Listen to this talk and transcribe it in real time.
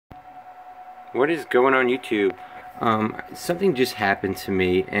What is going on YouTube? Something just happened to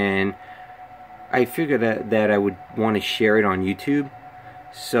me, and I figured that I would want to share it on YouTube.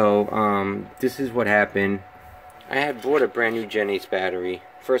 So this is what happened. I had bought a brand new Gen 8 battery.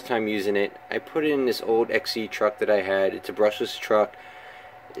 First time using it. I put it in this old XC truck that I had. It's a brushless truck.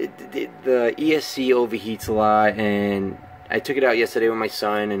 The ESC overheats a lot, and I took it out yesterday with my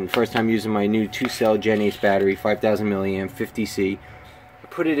son, and first time using my new 2-cell Gen 8 battery, 5,000 milliamp, 50C. I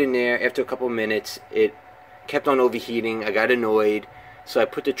put it in there. After a couple of minutes, it kept on overheating. I got annoyed, so I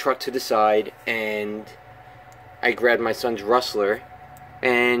put the truck to the side, and I grabbed my son's Rustler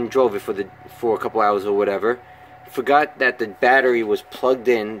and drove it for a couple hours or whatever. Forgot that the battery was plugged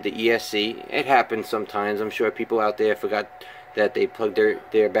in, the ESC. It happens sometimes. I'm sure people out there forgot that they plugged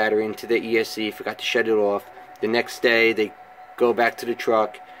their battery into the ESC, forgot to shut it off. The next day, they go back to the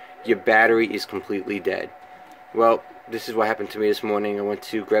truck. Your battery is completely dead. Well, this is what happened to me this morning. I went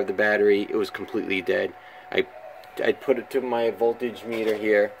to grab the battery. It was completely dead. I put it to my voltage meter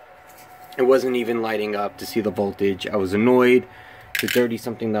here. It wasn't even lighting up to see the voltage. I was annoyed. It's a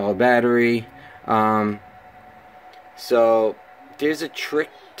 $30-something battery. So there's a trick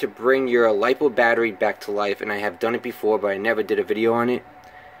to bring your Lipo battery back to life, and I have done it before, but I never did a video on it.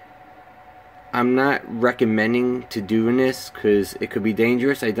 I'm not recommending to doing this because it could be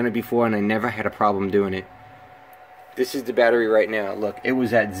dangerous. I've done it before and I never had a problem doing it. This is the battery right now. Look, it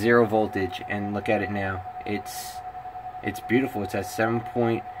was at 0 voltage, and look at it now. It's beautiful. It's at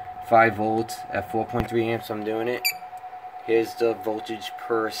 7.5 volts at 4.3 amps. I'm doing it. Here's the voltage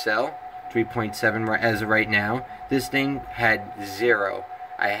per cell, 3.7 as of right now. This thing had 0.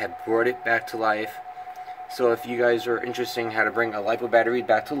 I have brought it back to life. So if you guys are interested in how to bring a Lipo battery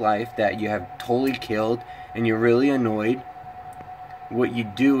back to life that you have totally killed and you're really annoyed, what you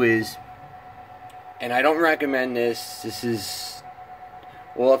do is, and I don't recommend this, this is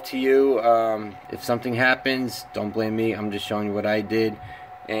all up to you. If something happens, don't blame me. I'm just showing you what I did,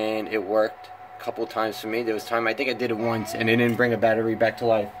 and it worked a couple times for me. There was time, I think I did it once, and it didn't bring a battery back to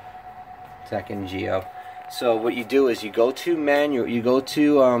life. Second Geo. So what you do is you go to manual, you go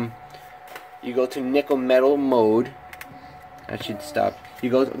to nickel metal mode. I should stop. You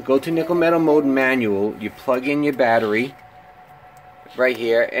go to nickel metal mode manual. You plug in your battery right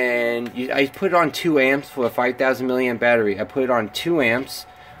here, and I put it on 2 amps for a 5,000 milliamp battery. I put it on 2 amps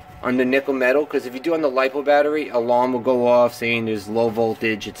on the nickel metal, because if you do on the Lipo battery, alarm will go off saying there's low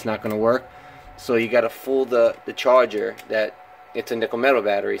voltage. It's not going to work. So you got to fool the charger that it's a nickel metal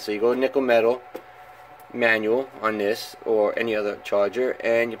battery. So you go to nickel metal manual on this or any other charger,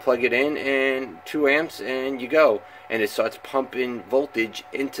 and you plug it in, and 2 amps, and you go, and it starts pumping voltage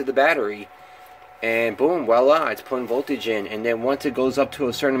into the battery, and boom, voila, it's putting voltage in. And then once it goes up to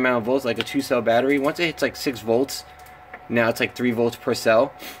a certain amount of volts, like a 2-cell battery, once it hits like 6 volts, now it's like 3 volts per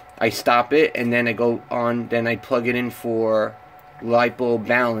cell, I stop it, and then I go on, then I plug it in for Lipo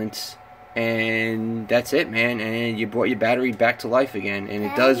balance, and that's it, man. And you brought your battery back to life again, and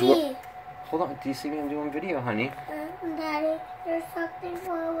it does work. Hold on, do you see me? I'm doing video, honey. Daddy, there's something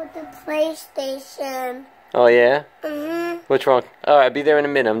wrong with the PlayStation. Oh, yeah? Mm-hmm. What's wrong? Oh, I'll be there in a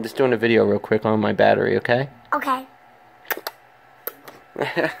minute. I'm just doing a video real quick on my battery, okay? Okay.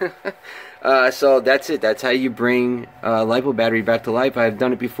 So that's it. That's how you bring a Lipo battery back to life. I've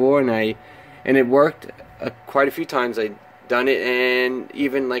done it before, and it worked quite a few times. I've done it, and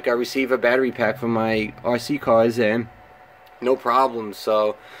even like I receive a battery pack for my RC cars, and no problem.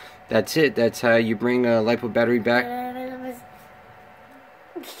 So that's it. That's how you bring a Lipo battery back.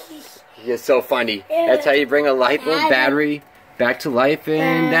 You're so funny. That's how you bring a Lipo battery back to life,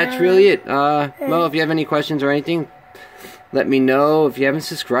 and that's really it. Well, if you have any questions or anything, let me know. If you haven't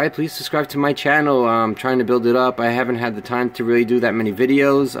subscribed, please subscribe to my channel. I'm trying to build it up. I haven't had the time to really do that many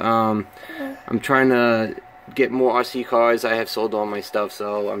videos. I'm trying to get more RC cars. I have sold all my stuff,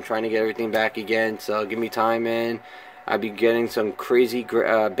 so I'm trying to get everything back again. So give me time, and I'll be getting some crazy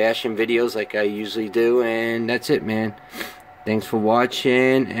bashing videos like I usually do. And that's it, man. Thanks for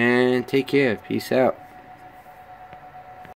watching, and take care. Peace out.